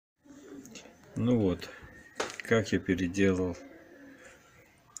Ну вот, как я переделал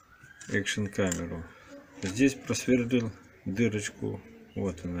экшен камеру. Здесь просверлил дырочку.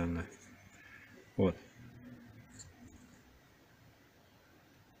 Вот она. Вот.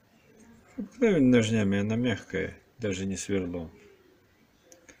 Обыкновенными ножнями, она мягкая, даже не сверлом.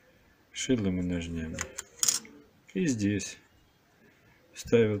 Шилом и ножнями. И здесь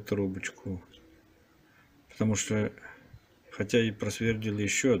ставил трубочку. Потому что, хотя и просвердил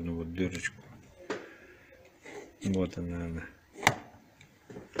еще одну вот дырочку. Вот она.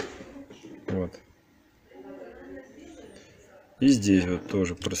 Вот. И здесь вот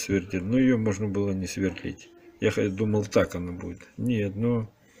тоже просвердил. Но ее можно было не сверлить. Я думал, так она будет. Нет,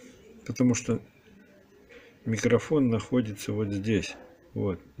 но потому что микрофон находится вот здесь.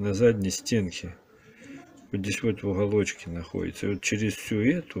 Вот, на задней стенке. Вот здесь вот в уголочке находится. И вот через всю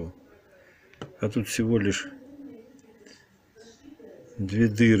эту, а тут всего лишь две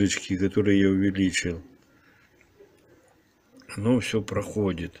дырочки, которые я увеличил. Оно все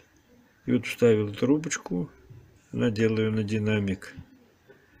проходит. И вот вставил трубочку, надел ее на динамик.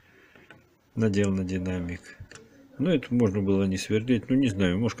 Надел на динамик. Но это можно было не сверлить. Ну не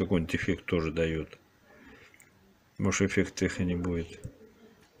знаю, может какой-нибудь эффект тоже дает. Может эффект эхо не будет.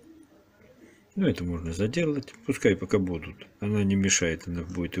 Ну это можно заделать. Пускай пока будут. Она не мешает, она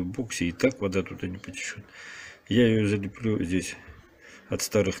будет и в боксе. И так вода туда не потечет. Я ее залеплю здесь от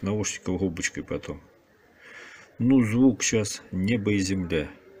старых наушников губочкой потом. Ну звук сейчас небо и земля.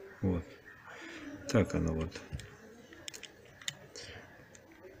 Вот. Так она вот.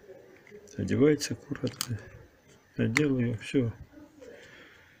 Одевается аккуратно. Надел ее. Все.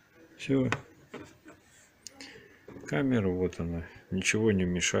 Все. Камера вот она. Ничего не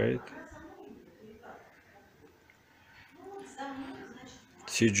мешает.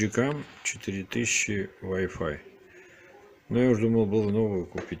 SJCam 4000 Wi-Fi. Но я уже думал, было новую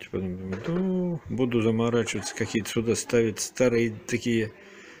купить. Потом думаю, ну, буду заморачиваться, какие-то сюда ставить старые такие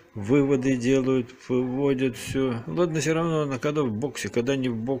выводы делают, выводят все. Ладно, все равно она когда в боксе, когда не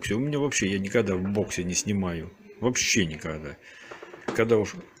в боксе. У меня вообще, я никогда в боксе не снимаю. Вообще никогда. Когда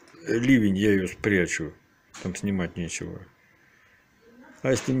уж ливень, я ее спрячу. Там снимать нечего.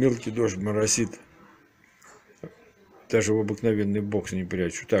 А если мелкий дождь моросит, даже в обыкновенный бокс не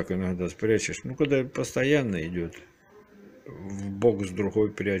прячу. Так иногда спрячешь. Ну, когда постоянно идет, в бокс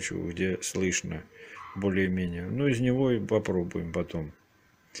другой прячу, где слышно более-менее. Ну, из него и попробуем потом.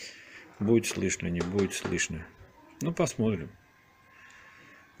 Будет слышно, не будет слышно. Ну, посмотрим.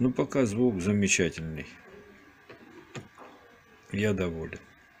 Ну, пока звук замечательный. Я доволен.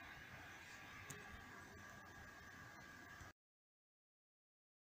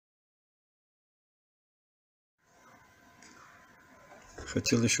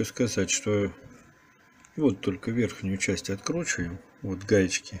 Хотел еще сказать, что вот только верхнюю часть откручиваем. Вот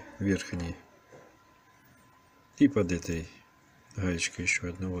гаечки верхние. И под этой гаечкой еще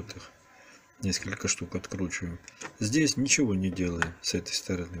одна. Вот их. Несколько штук откручиваем. Здесь ничего не делаем с этой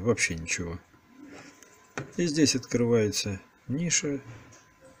стороны. Вообще ничего. И здесь открывается ниша.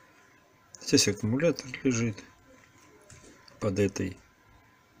 Здесь аккумулятор лежит под этой.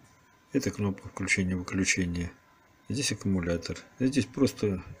 Это кнопка включения-выключения. Здесь аккумулятор. Здесь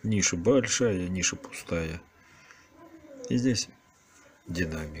просто ниша большая, ниша пустая. И здесь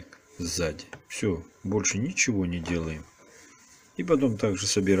динамик сзади. Все, больше ничего не делаем. И потом также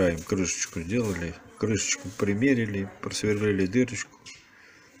собираем. Крышечку сделали, крышечку примерили, просверлили дырочку.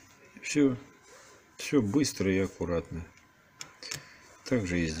 Все, все быстро и аккуратно.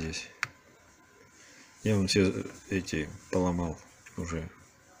 Также и здесь. Я вон все эти поломал уже.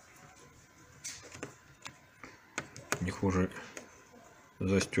 Не хуже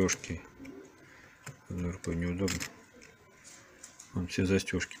застежки. Рукой неудобно. Он все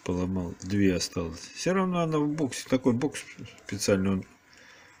застежки поломал. Две осталось. Все равно она в боксе. Такой бокс специальный. Он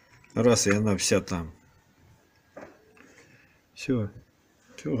раз, и она вся там. Все.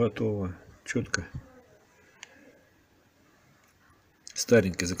 Все готово. Четко.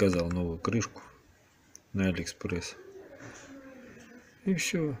 Старенький заказал новую крышку на Алиэкспресс. И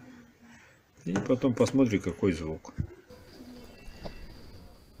все. И потом посмотрим, какой звук.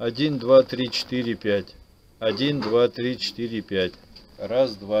 1, 2, 3, 4, 5. 1, 2, 3, 4, 5.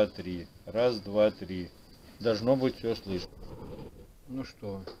 Раз, два, три. Раз, два, три. Должно быть все слышно. Ну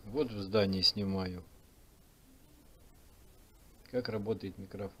что, вот в здании снимаю. Как работает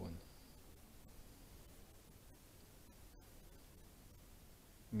микрофон.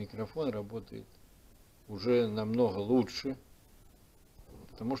 Микрофон работает уже намного лучше,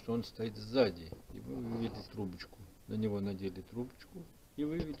 потому что он стоит сзади. И вы вывели трубочку. На него надели трубочку и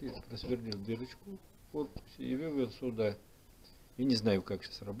вывели, просверлил дырочку в корпусе и вывел сюда. Я не знаю, как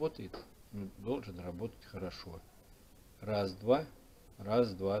сейчас работает. должен работать хорошо. Раз, два,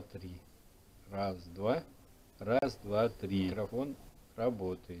 три. Раз, два, три. Микрофон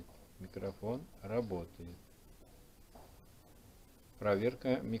работает. Микрофон работает.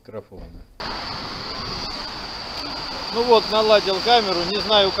 Проверка микрофона. Ну вот, наладил камеру. Не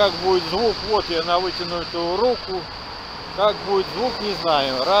знаю, как будет звук. Вот я на вытянутую руку. Как будет звук, не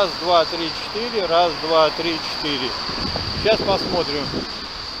знаю. Раз, два, три, четыре. Раз, два, три, четыре. Сейчас посмотрим.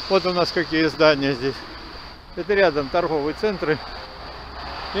 Вот у нас какие здания здесь. Это рядом торговые центры.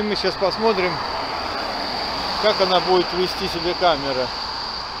 И мы сейчас посмотрим, как она будет вести себя камера.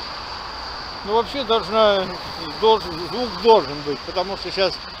 Ну вообще звук должен быть, потому что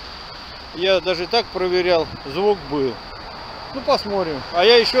сейчас я даже так проверял, звук был. Ну посмотрим. А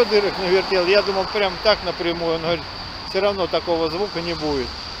я еще дырок навертел. Я думал прям так напрямую. Он говорит, все равно такого звука не будет.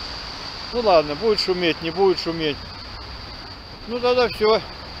 Ну ладно, будет шуметь, не будет шуметь. Ну тогда все.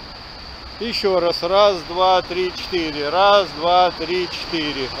 Еще раз. Раз, два, три, четыре. Раз, два, три,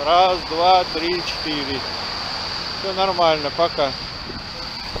 четыре. Раз, два, три, четыре. Все нормально, пока.